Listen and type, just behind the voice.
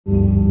Alors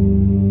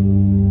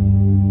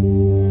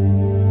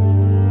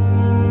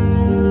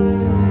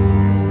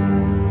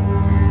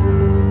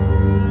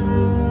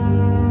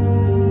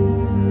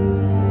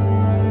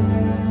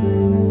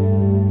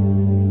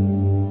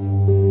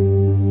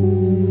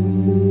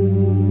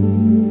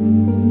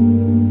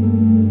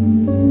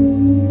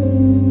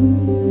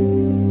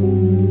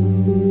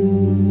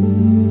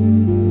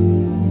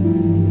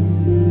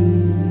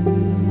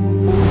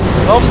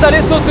vous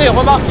allez sauter,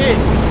 remarquez,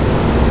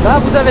 là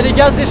vous avez les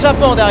gaz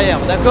d'échappement derrière,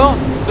 d'accord?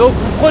 Donc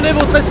vous prenez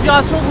votre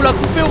respiration, vous la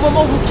coupez au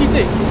moment où vous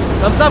quittez.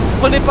 Comme ça vous ne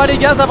prenez pas les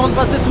gaz avant de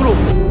passer sous l'eau.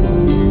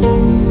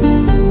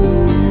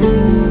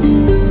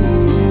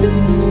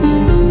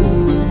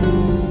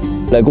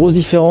 La grosse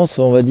différence,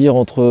 on va dire,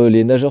 entre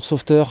les nageurs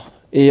sauveteurs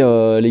et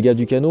les gars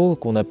du canot,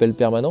 qu'on appelle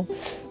permanents,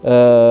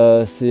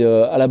 c'est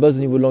à la base au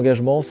niveau de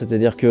l'engagement,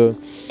 c'est-à-dire que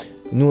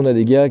nous, on a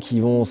des gars qui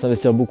vont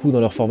s'investir beaucoup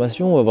dans leur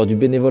formation, on va avoir du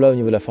bénévolat au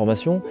niveau de la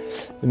formation,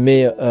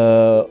 mais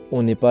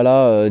on n'est pas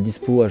là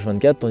dispo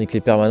H24, tandis que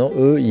les permanents,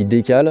 eux, ils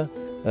décalent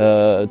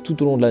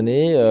tout au long de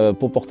l'année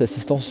pour porter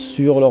assistance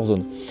sur leur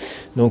zone.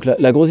 Donc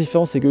la grosse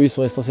différence, c'est qu'eux, ils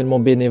sont essentiellement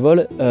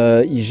bénévoles,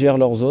 ils gèrent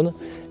leur zone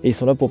et ils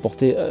sont là pour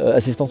porter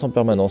assistance en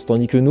permanence.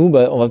 Tandis que nous,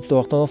 on va plutôt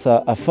avoir tendance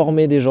à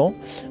former des gens,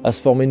 à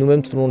se former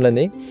nous-mêmes tout au long de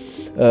l'année,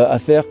 à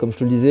faire, comme je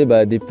te le disais,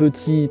 des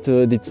petits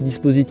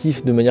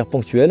dispositifs de manière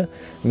ponctuelle,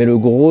 mais le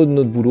gros de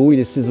notre boulot, il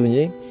est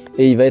saisonnier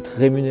et il va être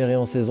rémunéré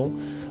en saison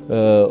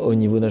au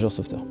niveau nageur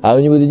sauveteur. Au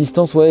niveau des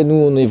distances, ouais, nous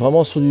on est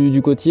vraiment sur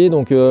du côtier,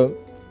 donc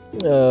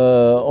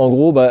en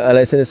gros à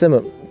la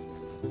SNSM,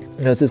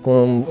 c'est ce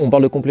qu'on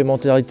parle de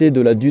complémentarité de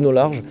la dune au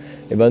large,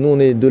 et nous on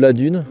est de la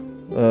dune,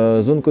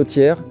 zone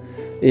côtière.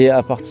 Et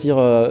à partir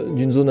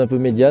d'une zone un peu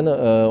médiane,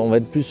 on va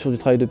être plus sur du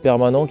travail de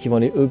permanent qui vont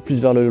aller eux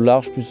plus vers le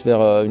large, plus vers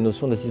une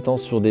notion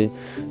d'assistance sur des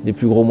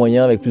plus gros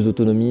moyens avec plus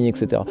d'autonomie,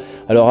 etc.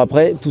 Alors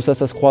après, tout ça,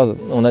 ça se croise.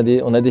 On a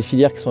des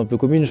filières qui sont un peu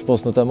communes, je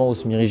pense notamment au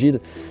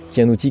semi-rigide, qui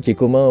est un outil qui est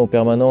commun aux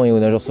permanents et aux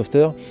nageurs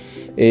sauveteurs.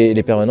 Et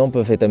les permanents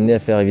peuvent être amenés à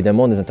faire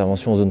évidemment des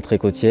interventions en zone très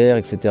côtière,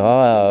 etc.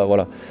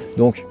 Voilà.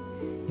 Donc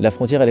la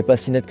frontière, elle n'est pas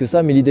si nette que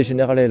ça, mais l'idée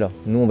générale est là.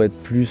 Nous, on va être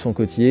plus en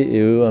côtier et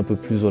eux, un peu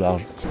plus au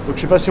large. Donc, je ne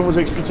sais pas si on vous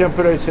a expliqué un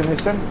peu la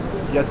SNSM.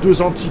 Il y a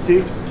deux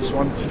entités qui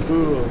sont un petit peu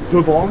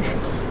deux branches.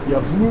 Il y a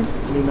vous,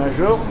 les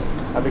nageurs,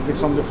 avec les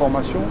centres de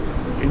formation,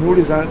 et nous,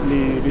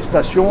 les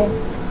stations.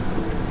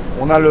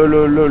 On a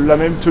la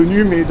même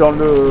tenue, mais dans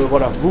le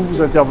voilà,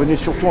 vous intervenez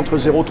surtout entre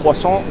 0 et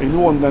 300, et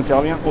nous, on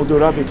intervient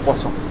au-delà des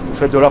 300. Vous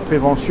faites de la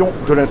prévention,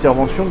 de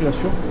l'intervention, bien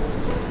sûr,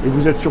 et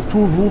vous êtes surtout,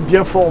 vous,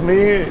 bien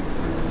formés,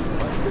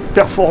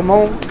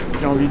 performants,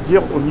 j'ai envie de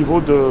dire, au niveau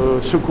de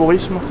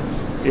secourisme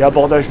et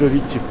abordage de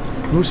victimes.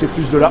 Nous, c'est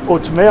plus de la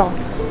haute mer,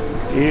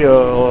 et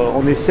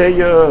on essaye,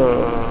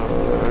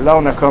 là,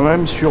 on a quand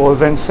même sur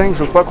 25,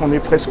 je crois qu'on est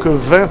presque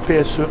 20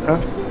 PSE1.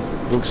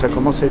 Donc ça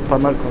commence à être pas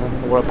mal quand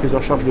même pour la prise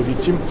en charge de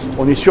victimes.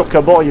 On est sûr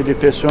qu'à bord il y a des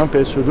PSE1,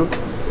 PSE2,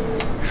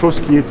 chose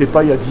qui n'était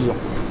pas il y a 10 ans.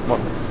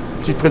 Voilà.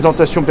 Petite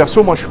présentation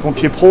perso, moi je suis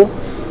pompier pro,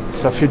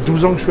 ça fait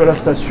 12 ans que je suis à la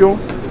station,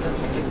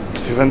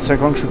 ça fait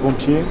 25 ans que je suis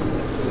pompier.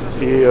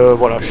 Et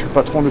voilà, je suis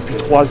patron depuis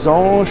 3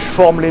 ans, je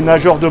forme les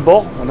nageurs de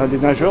bord, on a des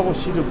nageurs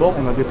aussi de bord,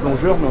 on a des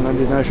plongeurs, mais on a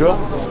des nageurs.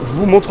 Je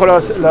vous montre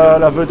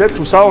la vedette,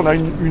 tout ça, on a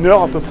une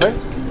heure à peu près.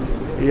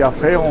 Et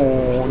après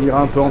on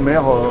ira un peu en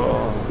mer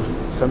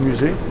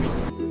s'amuser.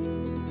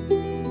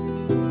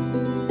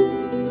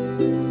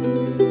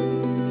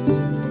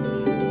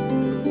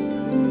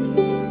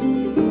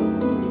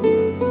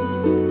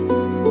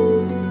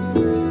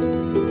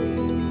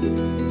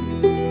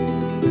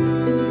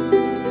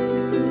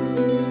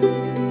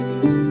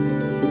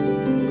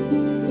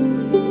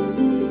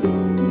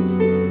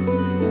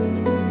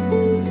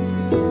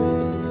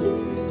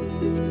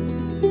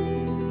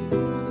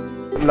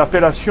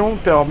 L'appellation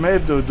permet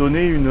de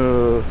donner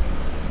une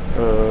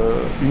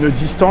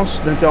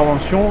distance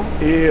d'intervention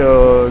et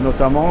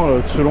notamment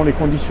selon les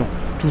conditions.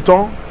 Tout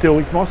temps,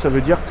 théoriquement, ça veut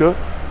dire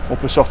qu'on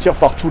peut sortir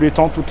par tous les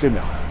temps, toutes les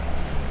mers.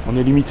 On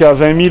est limité à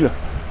 20 000,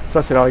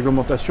 ça c'est la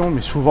réglementation,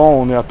 mais souvent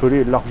on est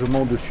appelé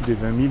largement au-dessus des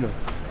 20 000.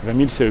 20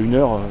 000 c'est 1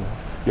 heure,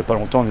 il n'y a pas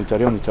longtemps on était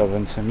à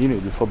 25 000 et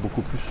des fois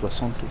beaucoup plus,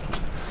 60, tout ça.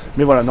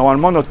 Mais voilà,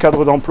 normalement notre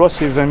cadre d'emploi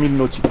c'est 20 000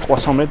 nautiques,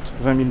 300 mètres,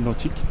 20 000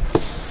 nautiques.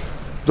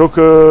 Donc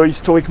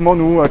historiquement,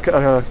 nous, à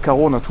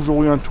Carro, on a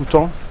toujours eu un tout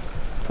temps.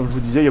 Comme je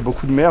vous disais, il y a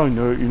beaucoup de mers,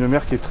 une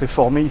mer qui est très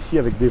formée ici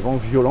avec des vents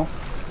violents,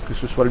 que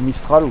ce soit le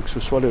Mistral ou que ce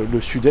soit le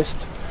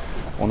sud-est.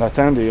 On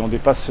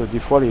dépasse des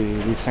fois les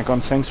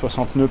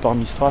 55-60 nœuds par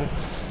Mistral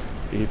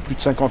et plus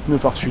de 50 nœuds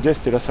par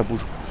sud-est, et là ça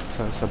bouge,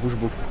 ça bouge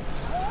beaucoup.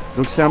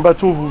 Donc c'est un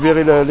bateau, vous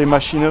verrez les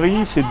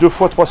machineries, c'est 2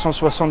 fois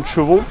 360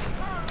 chevaux.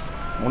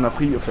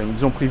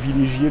 Ils ont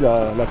privilégié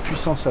la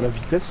puissance à la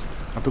vitesse,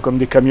 un peu comme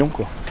des camions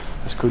quoi.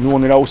 Parce que nous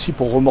on est là aussi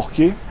pour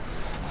remorquer.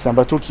 C'est un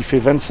bateau qui fait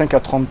 25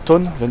 à 30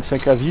 tonnes,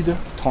 25 à vide,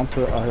 30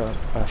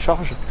 à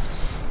charge.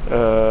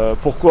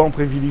 Pourquoi on ne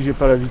privilégie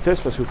pas la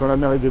vitesse? Parce que quand la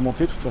mer est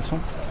démontée, de toute façon,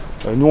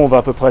 nous on va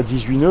à peu près à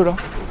 18 nœuds là.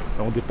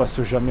 On ne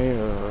dépasse jamais,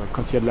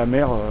 quand il y a de la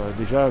mer,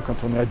 déjà quand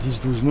on est à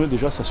 10-12 nœuds,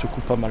 déjà ça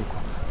secoue pas mal quoi.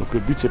 Donc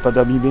le but c'est pas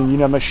d'abîmer ni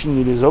la machine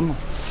ni les hommes.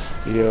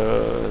 Et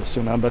si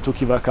on a un bateau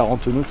qui va à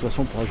 40 nœuds, de toute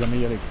façon on ne pourra jamais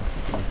y aller.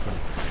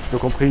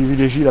 Donc on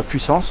privilégie la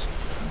puissance.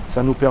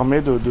 Ça nous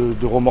permet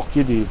de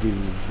remorquer des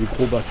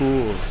gros bateaux,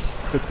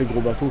 très gros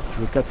bateaux, qui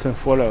font 4-5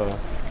 fois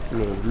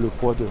le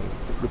poids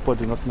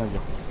de notre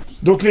navire.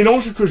 Donc les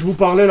longes que je vous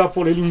parlais là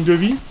pour les lignes de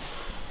vie,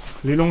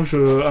 les longes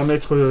à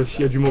mettre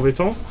s'il y a du mauvais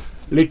temps,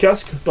 les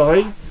casques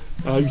pareil,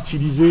 à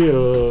utiliser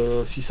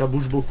si ça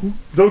bouge beaucoup.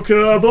 Donc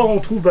à bord on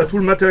trouve tout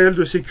le matériel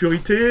de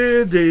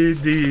sécurité,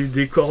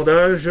 des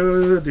cordages,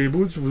 des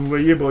boots. Vous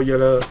voyez, bon, il y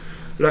a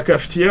la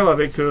cafetière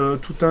avec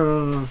tout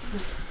un...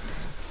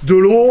 de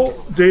l'eau,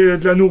 de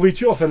la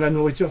nourriture, enfin de la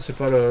nourriture c'est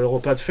pas le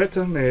repas de fête,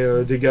 hein, mais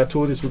des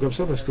gâteaux, des trucs comme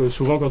ça, parce que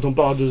souvent quand on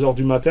part à 2 h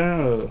du matin,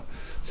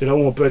 c'est là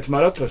où on peut être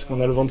malade parce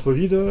qu'on a le ventre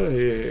vide,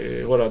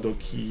 et voilà, donc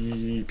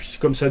puis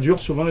comme ça dure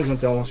souvent les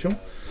interventions,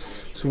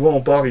 souvent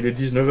on part, il est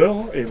 19 h,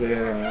 et bien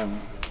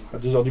à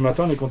 2 h du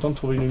matin on est content de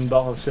trouver une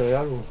barre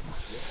céréales.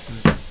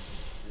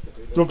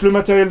 Donc le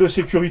matériel de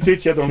sécurité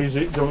qu'il y a dans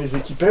les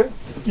équipements.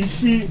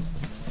 Ici,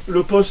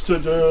 le poste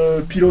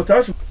de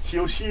pilotage. C'est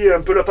aussi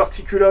un peu la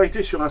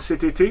particularité sur un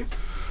CTT.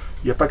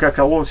 Il n'y a pas qu'à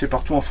Carro, c'est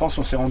partout en France,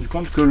 on s'est rendu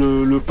compte que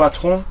le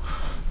patron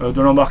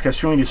de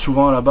l'embarcation, il est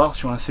souvent à la barre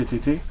sur un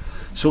CTT.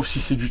 Sauf si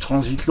c'est du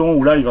transit long,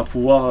 où là, il va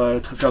pouvoir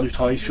faire du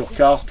travail sur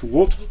carte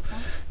ou autre.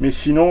 Mais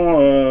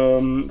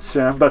sinon,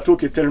 c'est un bateau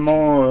qui est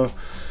tellement...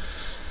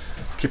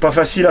 qui n'est pas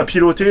facile à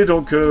piloter,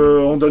 donc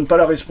on ne donne pas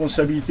la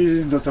responsabilité,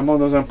 notamment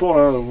dans un port,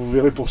 là, vous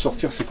verrez pour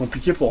sortir c'est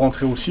compliqué, pour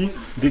rentrer aussi.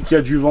 Dès qu'il y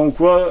a du vent ou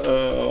quoi,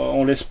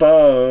 on ne laisse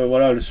pas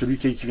voilà, celui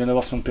qui vient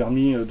d'avoir son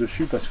permis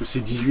dessus, parce que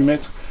c'est 18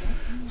 mètres,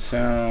 c'est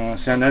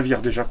un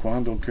navire déjà, quoi,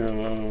 hein, donc,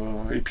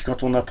 et puis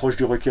quand on approche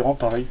du requérant,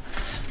 pareil,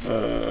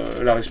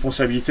 la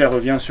responsabilité elle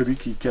revient à celui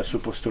qui a ce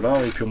poste-là,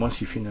 et puis au moins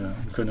s'il fait une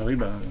connerie,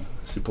 ben,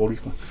 c'est pour lui,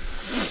 quoi.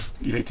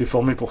 Il a été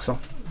formé pour ça.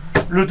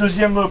 Le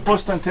deuxième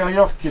poste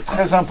intérieur qui est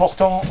très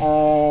important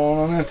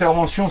en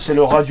intervention, c'est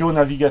le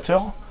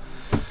radio-navigateur.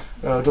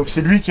 Donc c'est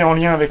lui qui est en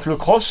lien avec le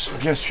cross,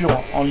 bien sûr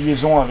en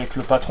liaison avec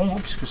le patron, hein,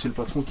 puisque c'est le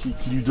patron qui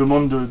lui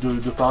demande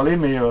de parler,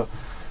 mais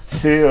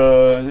c'est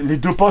les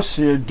deux postes,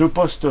 c'est deux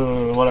postes,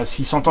 voilà,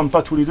 s'ils ne s'entendent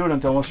pas tous les deux,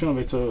 l'intervention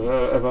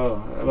elle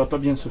va pas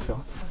bien se faire.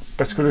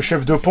 Parce que le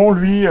chef de pont,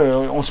 lui,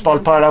 on ne se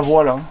parle pas à la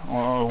voix là.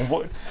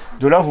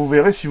 De là, vous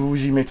verrez, si vous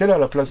vous y mettez là, à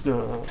la place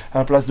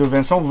de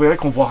Vincent, vous verrez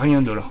qu'on ne voit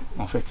rien de là,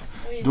 en fait.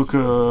 Donc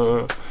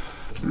le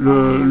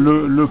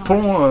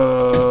pont,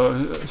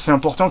 c'est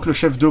important que le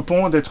chef de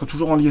pont d'être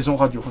toujours en liaison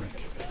radio.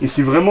 Et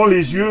c'est vraiment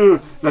les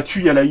yeux, là-dessus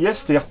il y a l'AIS,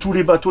 c'est-à-dire tous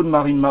les bateaux de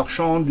marine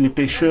marchande, les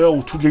pêcheurs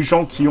ou tous les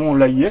gens qui ont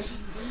l'AIS.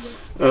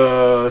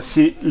 Parce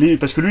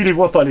que lui il les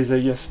voit pas les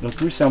AIS,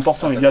 donc lui c'est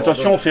important. Il dit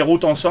attention on fait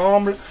route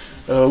ensemble,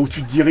 où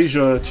tu te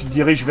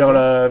diriges vers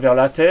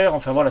la terre,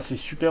 enfin voilà c'est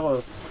super,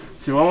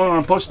 c'est vraiment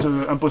un poste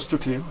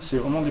clé, c'est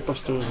vraiment des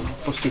postes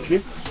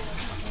clés.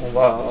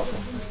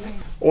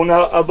 On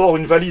a à bord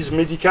une valise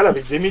médicale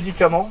avec des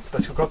médicaments,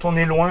 parce que quand on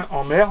est loin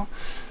en mer,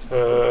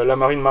 la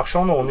marine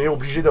marchande, on est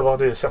obligé d'avoir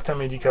certains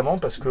médicaments,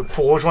 parce que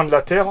pour rejoindre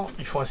la terre,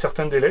 il faut un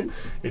certain délai.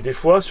 Et des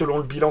fois, selon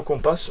le bilan qu'on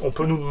passe, on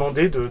peut nous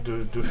demander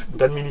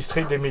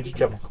d'administrer des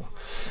médicaments, quoi.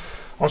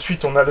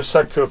 Ensuite, on a le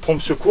sac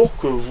pompe secours,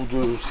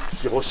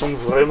 qui ressemble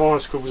vraiment à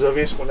ce que vous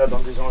avez, ce qu'on a dans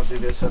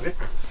des SAV.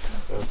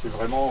 C'est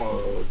vraiment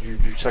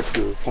du sac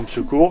de pompe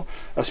secours.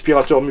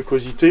 Aspirateur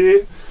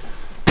mucosité.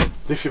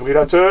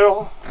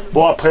 Défibrillateur,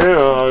 bon après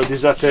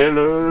des attelles,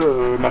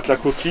 matelas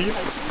coquille,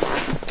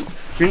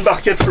 une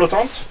barquette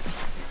flottante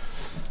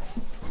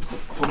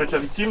pour mettre la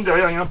victime,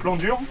 derrière il y a un plan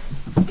dur,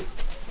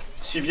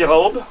 civière à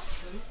aube,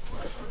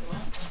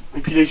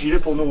 et puis les gilets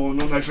pour nos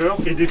nageurs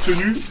et des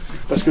tenues,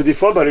 parce que des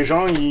fois les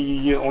gens,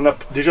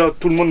 déjà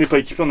tout le monde n'est pas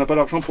équipé, on n'a pas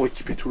l'argent pour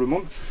équiper tout le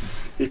monde,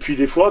 et puis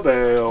des fois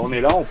on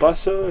est là, on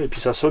passe, et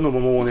puis ça sonne au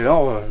moment où on est là,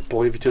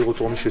 pour éviter de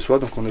retourner chez soi,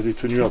 donc on a des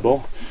tenues à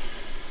bord.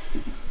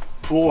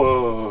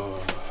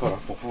 Voilà,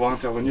 pour pouvoir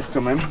intervenir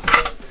quand même.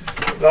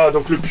 Là,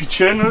 donc le puits de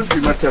chaîne, du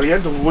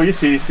matériel. Donc vous voyez,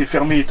 c'est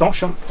fermé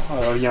étanche. Hein.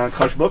 Il y a un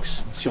crash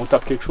box. Si on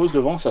tape quelque chose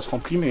devant, ça se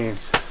remplit, mais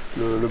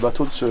le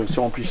bateau ne se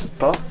remplit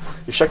pas.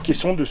 Et chaque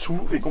caisson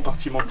dessous est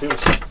compartimentée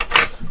aussi.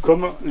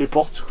 Comme les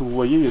portes que vous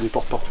voyez, il y a des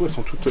portes partout, elles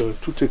sont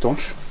toutes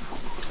étanches.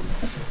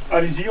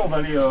 Allez-y, on va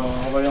aller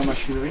en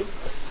machinerie.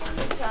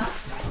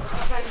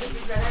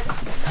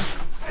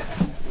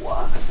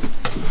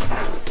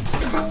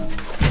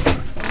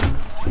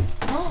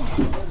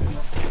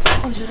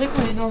 On dirait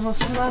qu'on est dans un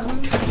sous-marin.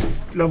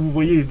 Là, vous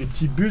voyez des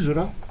petites buses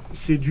là.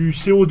 C'est du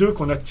CO2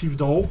 qu'on active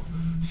d'en haut.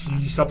 Si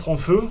ça prend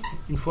feu,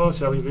 une fois,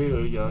 c'est arrivé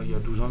il y a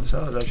 12 ans de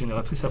ça, la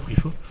génératrice a pris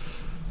feu.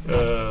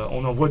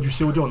 On envoie du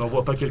CO2, on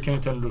n'envoie pas quelqu'un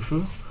éteindre le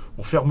feu.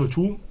 On ferme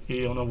tout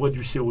et on envoie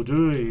du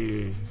CO2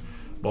 et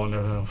bon,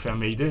 on fait un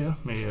mayday, hein,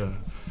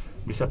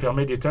 mais ça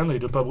permet d'éteindre et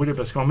de ne pas brûler.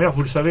 Parce qu'en mer,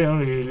 vous le savez, hein,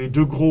 les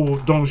deux gros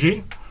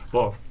dangers,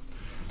 bon,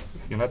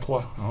 il y en a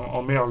trois.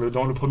 En mer,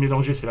 le premier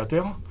danger, c'est la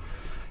terre.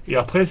 Et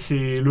après,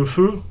 c'est le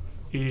feu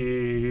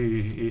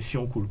et si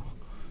on coule.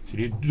 C'est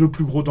les deux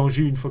plus gros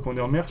dangers une fois qu'on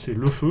est en mer, c'est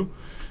le feu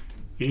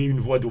et une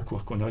voie d'eau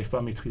qu'on n'arrive pas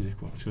à maîtriser,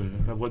 quoi. Parce que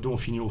la voie d'eau, on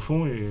finit au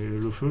fond et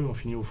le feu, on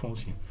finit au fond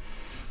aussi.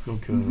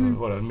 Donc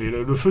voilà, mais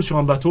le feu sur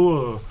un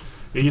bateau,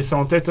 ayez ça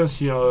en tête hein,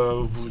 si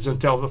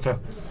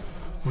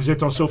vous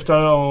êtes en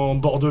sauvetage en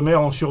bord de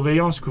mer, en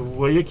surveillance, que vous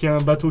voyez qu'il y a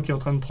un bateau qui est en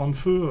train de prendre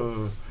feu,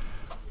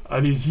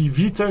 allez-y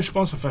vite, hein, je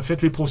pense. Enfin,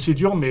 faites les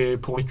procédures, mais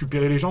pour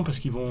récupérer les gens, parce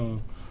qu'ils vont...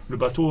 Le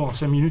bateau, en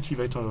 5 minutes, il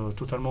va être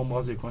totalement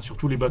embrasé, quoi.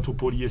 Surtout les bateaux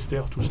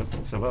polyester, tout ça.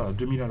 Ça va à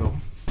 2000 à l'heure.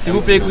 S'il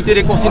vous plaît, écoutez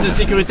les consignes de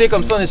sécurité,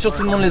 comme ça on est sûr que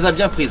tout le monde les a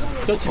bien prises.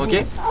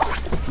 Ok.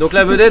 Donc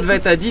la vedette va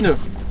être à 10 nœuds.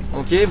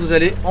 Ok, vous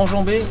allez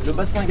enjamber le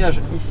bastingage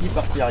ici,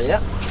 partie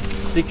arrière,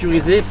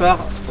 sécurisé par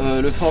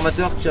le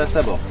formateur qui reste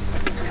à bord.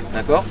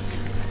 D'accord.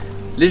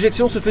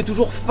 L'éjection se fait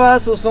toujours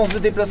face au sens de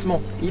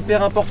déplacement,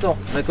 hyper important.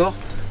 D'accord.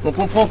 On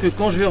comprend que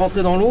quand je vais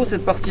rentrer dans l'eau,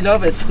 cette partie-là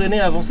va être freinée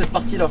avant cette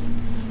partie-là.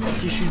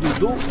 Si je suis de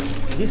dos,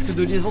 risque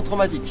de liaison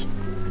traumatique.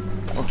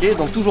 Ok,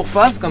 donc toujours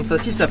face, comme ça,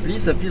 si ça plie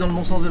dans le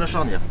bon sens de la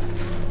charnière.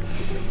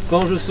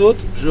 Quand je saute,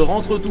 je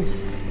rentre tout.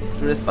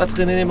 Je ne laisse pas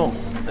traîner les membres.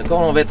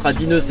 D'accord, on va être à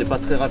 10 nœuds, c'est pas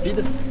très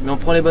rapide, mais on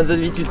prend les bonnes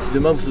habitudes. Si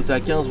demain vous sautez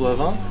à 15 ou à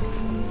 20,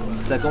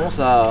 ça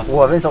commence à...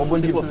 Oh, à 20, ça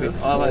rebondit.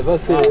 Ah ouais,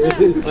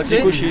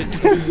 ok.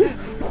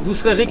 Vous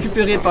serez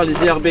récupéré par les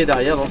IRB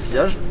derrière dans le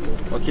sillage.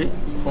 Ok,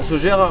 on se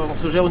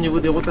gère au niveau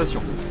des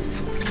rotations.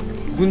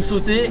 Vous ne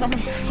sautez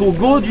qu'au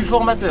go du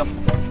formateur.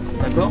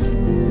 D'accord.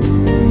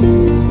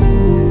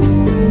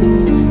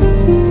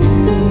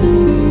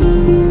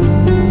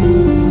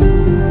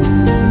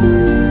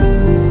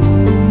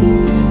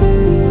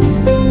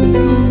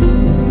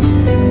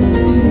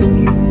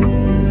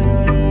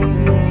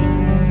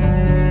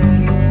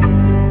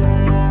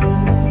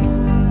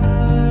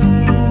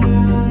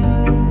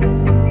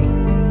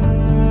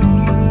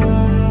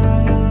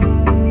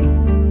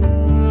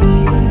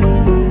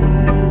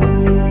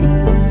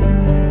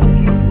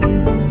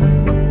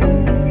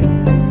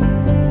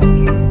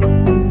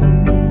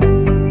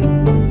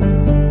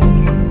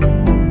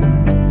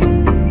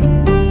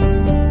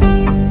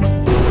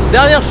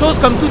 Dernière chose,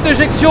 comme toute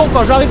éjection,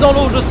 quand j'arrive dans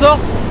l'eau, je sors,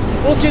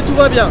 ok, tout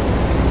va bien.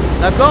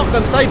 D'accord.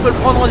 Comme ça, il peut le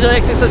prendre en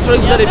direct et s'assurer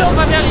que vous allez bien. On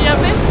va vers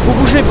l'IRB. Vous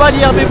bougez pas,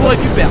 l'IRB vous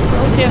récupère.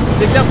 Ok.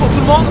 C'est clair pour tout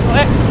le monde?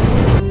 Ouais.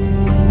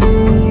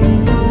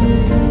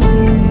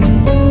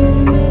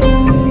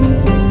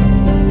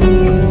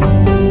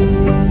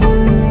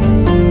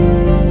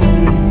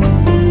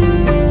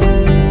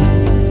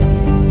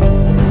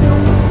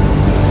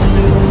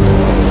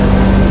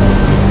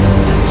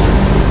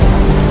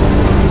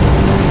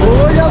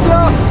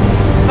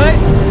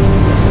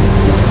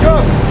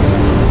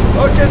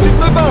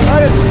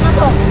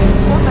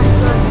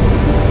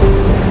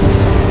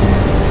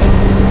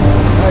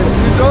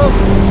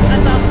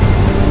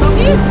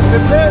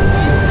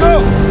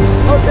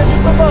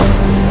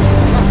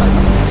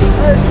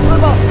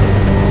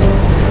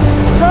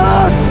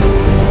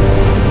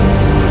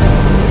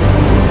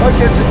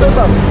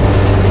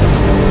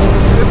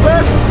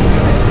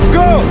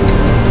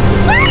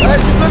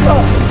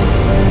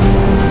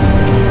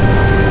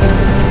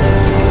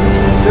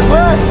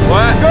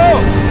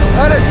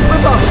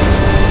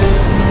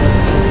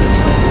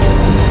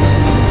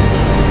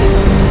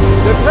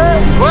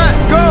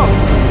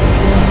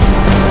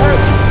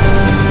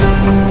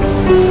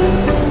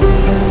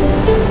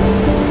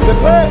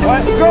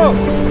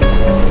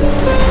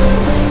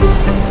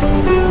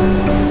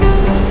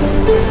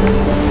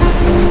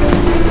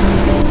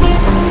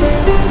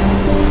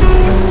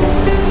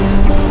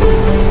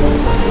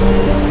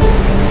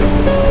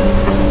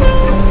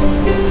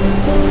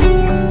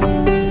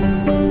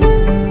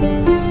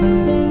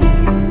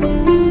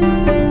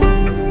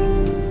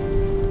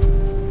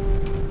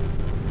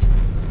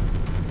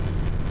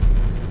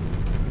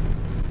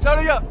 Ciao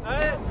les gars.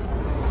 Allez.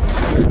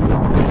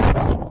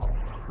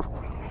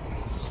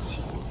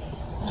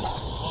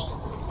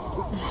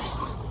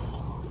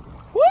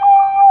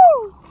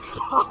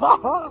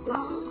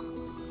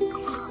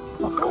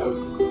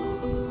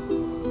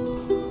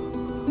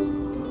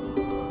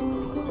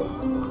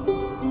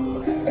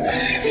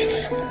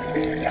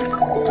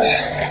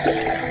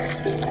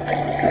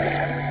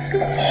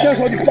 Tiens,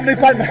 j'aurais dû prendre mes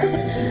pannes.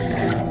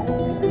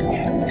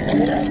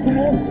 Tout le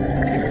monde.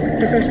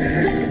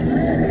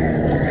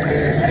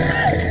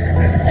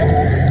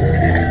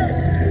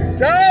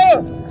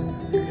 Ciao.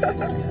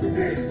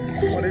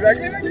 On est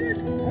vagués.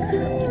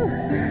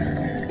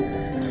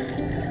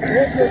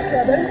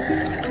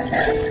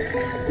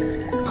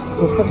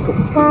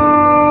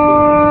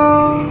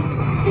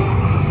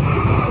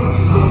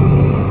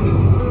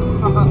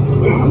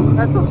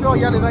 Attention,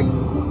 regarde les vagues.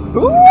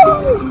 Oh.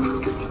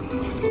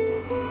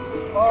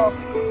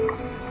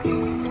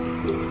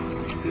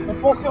 On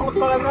pensait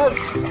rentrer à la nage.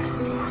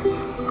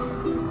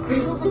 Les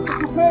autres sont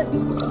coupés.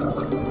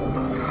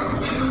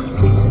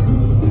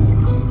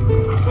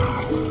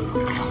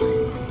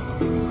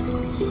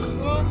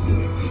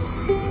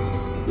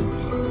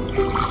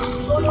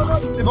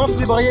 C'est bon, je suis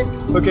débrayé.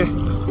 Ok.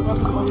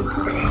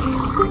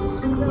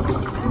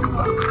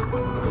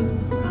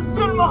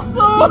 Quel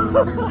morceau.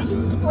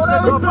 On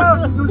n'aidera pas,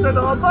 tu nous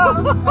aideras pas.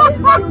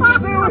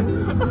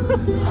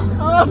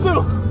 Ah, c'est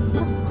bon.